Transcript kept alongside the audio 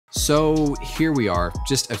So here we are,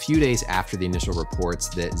 just a few days after the initial reports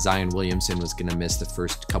that Zion Williamson was going to miss the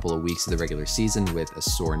first couple of weeks of the regular season with a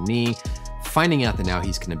sore knee, finding out that now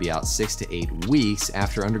he's going to be out 6 to 8 weeks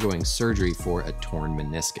after undergoing surgery for a torn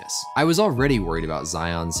meniscus. I was already worried about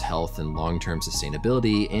Zion's health and long-term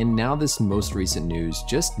sustainability, and now this most recent news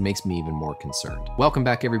just makes me even more concerned. Welcome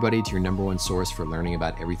back everybody to your #1 source for learning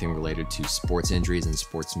about everything related to sports injuries and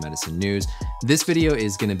sports medicine news. This video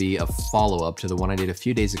is going to be a follow-up to the one I did a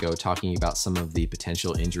few days ago talking about some of the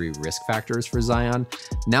potential injury risk factors for Zion.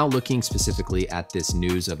 Now looking specifically at this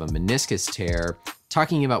news of a meniscus tear,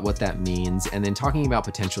 talking about what that means, and then talking about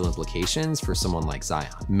potential implications for someone like Zion.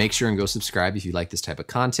 Make sure and go subscribe if you like this type of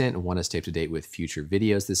content and want to stay up to date with future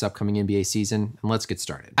videos this upcoming NBA season, and let's get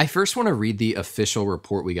started. I first want to read the official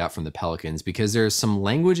report we got from the Pelicans because there's some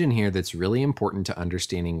language in here that's really important to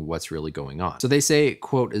understanding what's really going on. So they say,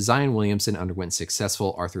 quote, Zion Williamson underwent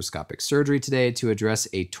successful arthroscopic surgery today to address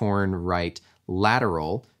a torn right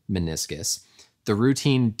lateral meniscus. The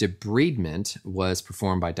routine debridement was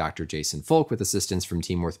performed by Dr. Jason Folk with assistance from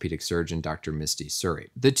team orthopedic surgeon Dr. Misty Surrey.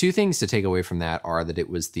 The two things to take away from that are that it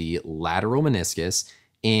was the lateral meniscus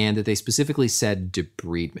and that they specifically said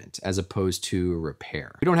debridement as opposed to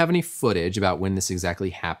repair. We don't have any footage about when this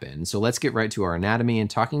exactly happened, so let's get right to our anatomy and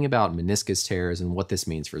talking about meniscus tears and what this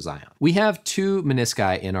means for Zion. We have two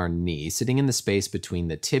menisci in our knee sitting in the space between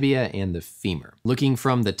the tibia and the femur. Looking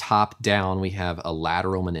from the top down, we have a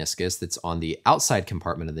lateral meniscus that's on the outside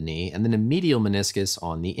compartment of the knee and then a medial meniscus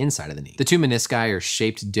on the inside of the knee. The two menisci are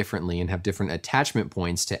shaped differently and have different attachment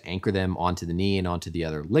points to anchor them onto the knee and onto the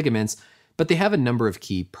other ligaments, but they have a number of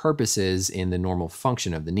key purposes in the normal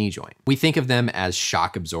function of the knee joint. We think of them as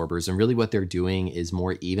shock absorbers, and really what they're doing is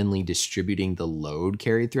more evenly distributing the load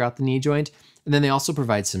carried throughout the knee joint. And then they also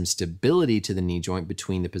provide some stability to the knee joint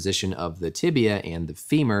between the position of the tibia and the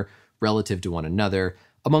femur relative to one another,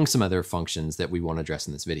 among some other functions that we won't address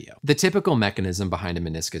in this video. The typical mechanism behind a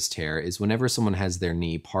meniscus tear is whenever someone has their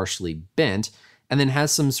knee partially bent and then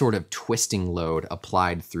has some sort of twisting load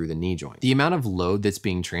applied through the knee joint. The amount of load that's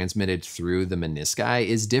being transmitted through the menisci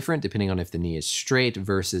is different depending on if the knee is straight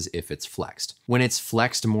versus if it's flexed. When it's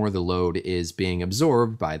flexed, more of the load is being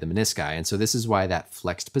absorbed by the menisci, and so this is why that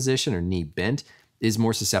flexed position or knee bent is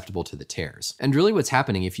more susceptible to the tears. And really what's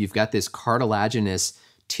happening, if you've got this cartilaginous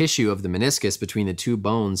tissue of the meniscus between the two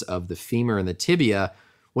bones of the femur and the tibia,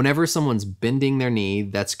 whenever someone's bending their knee,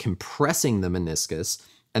 that's compressing the meniscus.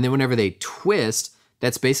 And then whenever they twist,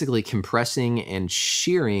 that's basically compressing and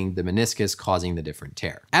shearing the meniscus, causing the different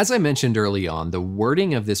tear. As I mentioned early on, the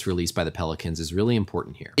wording of this release by the Pelicans is really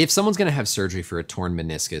important here. If someone's gonna have surgery for a torn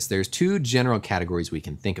meniscus, there's two general categories we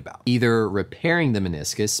can think about. Either repairing the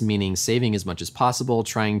meniscus, meaning saving as much as possible,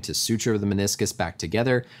 trying to suture the meniscus back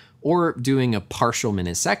together, or doing a partial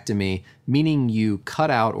meniscectomy, meaning you cut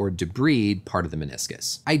out or debride part of the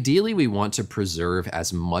meniscus. Ideally, we want to preserve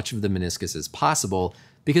as much of the meniscus as possible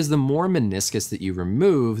because the more meniscus that you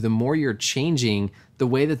remove, the more you're changing the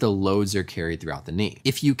way that the loads are carried throughout the knee.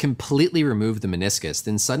 If you completely remove the meniscus,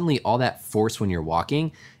 then suddenly all that force when you're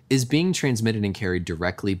walking is being transmitted and carried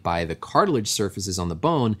directly by the cartilage surfaces on the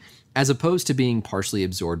bone, as opposed to being partially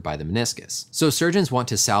absorbed by the meniscus. So surgeons want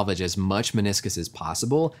to salvage as much meniscus as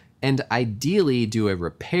possible and ideally do a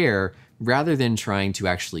repair rather than trying to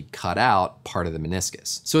actually cut out part of the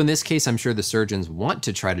meniscus. So in this case, I'm sure the surgeons want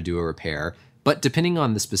to try to do a repair, but depending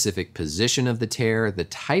on the specific position of the tear, the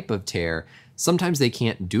type of tear, sometimes they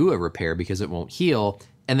can't do a repair because it won't heal,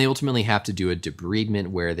 and they ultimately have to do a debridement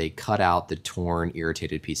where they cut out the torn,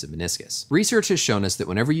 irritated piece of meniscus. Research has shown us that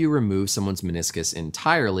whenever you remove someone's meniscus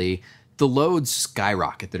entirely, the loads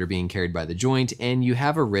skyrocket that are being carried by the joint, and you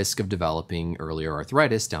have a risk of developing earlier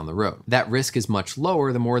arthritis down the road. That risk is much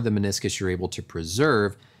lower the more the meniscus you're able to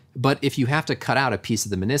preserve, but if you have to cut out a piece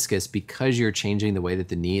of the meniscus because you're changing the way that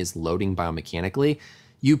the knee is loading biomechanically,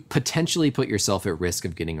 you potentially put yourself at risk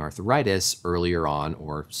of getting arthritis earlier on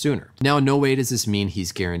or sooner. Now, in no way does this mean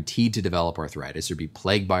he's guaranteed to develop arthritis or be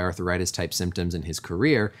plagued by arthritis type symptoms in his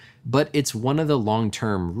career, but it's one of the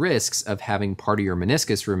long-term risks of having part of your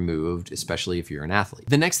meniscus removed, especially if you're an athlete.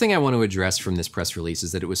 The next thing I want to address from this press release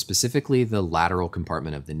is that it was specifically the lateral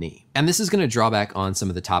compartment of the knee. And this is going to draw back on some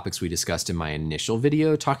of the topics we discussed in my initial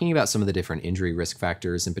video, talking about some of the different injury risk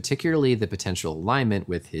factors and particularly the potential alignment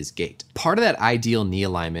with his gait. Part of that ideal knee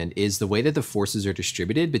alignment is the way that the forces are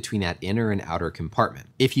distributed between that inner and outer compartment.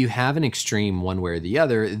 If you have an extreme one way or the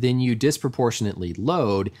other, then you disproportionately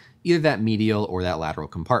load either that medial or that lateral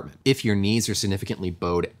compartment. If your knees are significantly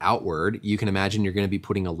bowed outward, you can imagine you're going to be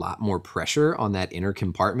putting a lot more pressure on that inner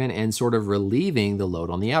compartment and sort of relieving the load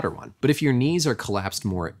on the outer one. But if your knees are collapsed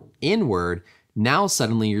more inward, Now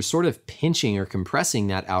suddenly you're sort of pinching or compressing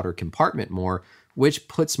that outer compartment more, which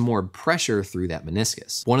puts more pressure through that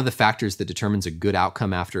meniscus. One of the factors that determines a good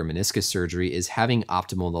outcome after a meniscus surgery is having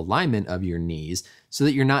optimal alignment of your knees so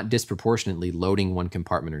that you're not disproportionately loading one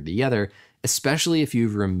compartment or the other, especially if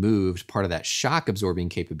you've removed part of that shock absorbing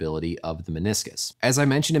capability of the meniscus. As I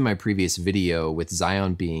mentioned in my previous video, with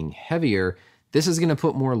Zion being heavier, this is going to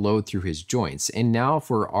put more load through his joints. And now if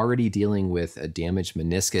we're already dealing with a damaged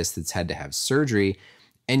meniscus that's had to have surgery,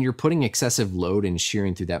 and you're putting excessive load and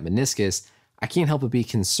shearing through that meniscus, I can't help but be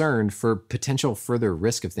concerned for potential further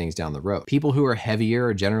risk of things down the road. People who are heavier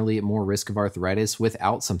are generally at more risk of arthritis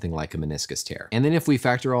without something like a meniscus tear. And then if we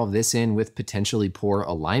factor all of this in with potentially poor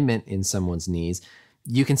alignment in someone's knees,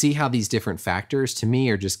 you can see how these different factors to me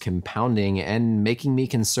are just compounding and making me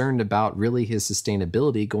concerned about really his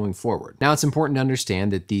sustainability going forward. Now, it's important to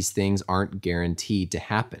understand that these things aren't guaranteed to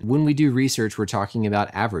happen. When we do research, we're talking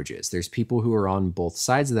about averages. There's people who are on both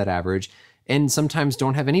sides of that average and sometimes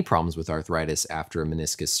don't have any problems with arthritis after a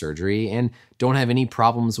meniscus surgery and don't have any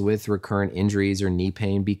problems with recurrent injuries or knee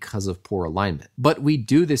pain because of poor alignment. But we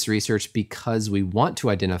do this research because we want to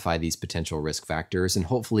identify these potential risk factors and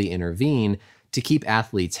hopefully intervene to keep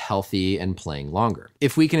athletes healthy and playing longer.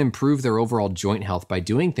 If we can improve their overall joint health by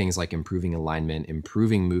doing things like improving alignment,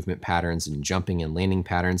 improving movement patterns and jumping and landing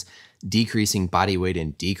patterns, decreasing body weight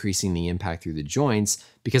and decreasing the impact through the joints,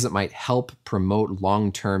 because it might help promote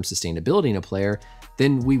long-term sustainability in a player,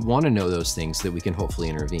 then we want to know those things so that we can hopefully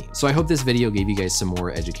intervene. So I hope this video gave you guys some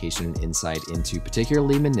more education and insight into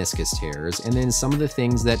particularly meniscus tears, and then some of the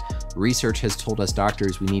things that research has told us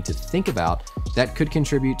doctors we need to think about that could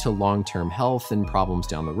contribute to long-term health and problems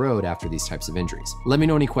down the road after these types of injuries. Let me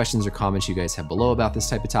know any questions or comments you guys have below about this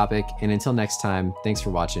type of topic, and until next time, thanks for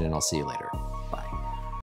watching and I'll see you later.